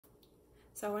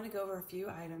So I want to go over a few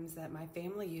items that my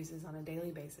family uses on a daily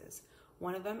basis.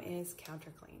 One of them is Counter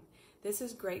Clean. This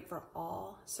is great for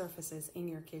all surfaces in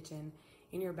your kitchen,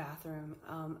 in your bathroom,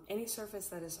 any surface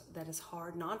that is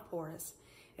hard, non-porous.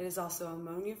 It is also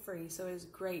ammonia-free, so it is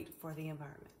great for the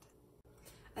environment.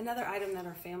 Another item that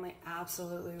our family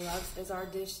absolutely loves is our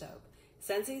dish soap.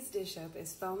 Sqwee's dish soap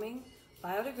is foaming,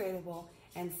 biodegradable,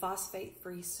 and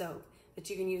phosphate-free soap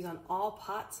that you can use on all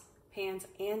pots, pans,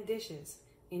 and dishes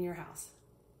in your house.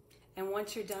 And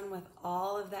once you're done with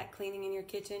all of that cleaning in your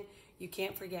kitchen, you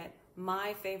can't forget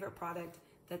my favorite product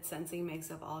that Sqwee makes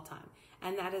of all time,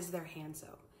 and that is their hand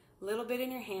soap. Little bit in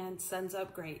your hand, suds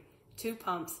up great, 2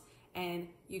 pumps, and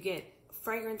you get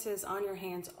fragrances on your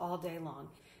hands all day long.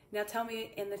 Now tell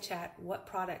me in the chat what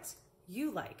products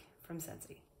you like from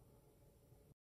Sqwee.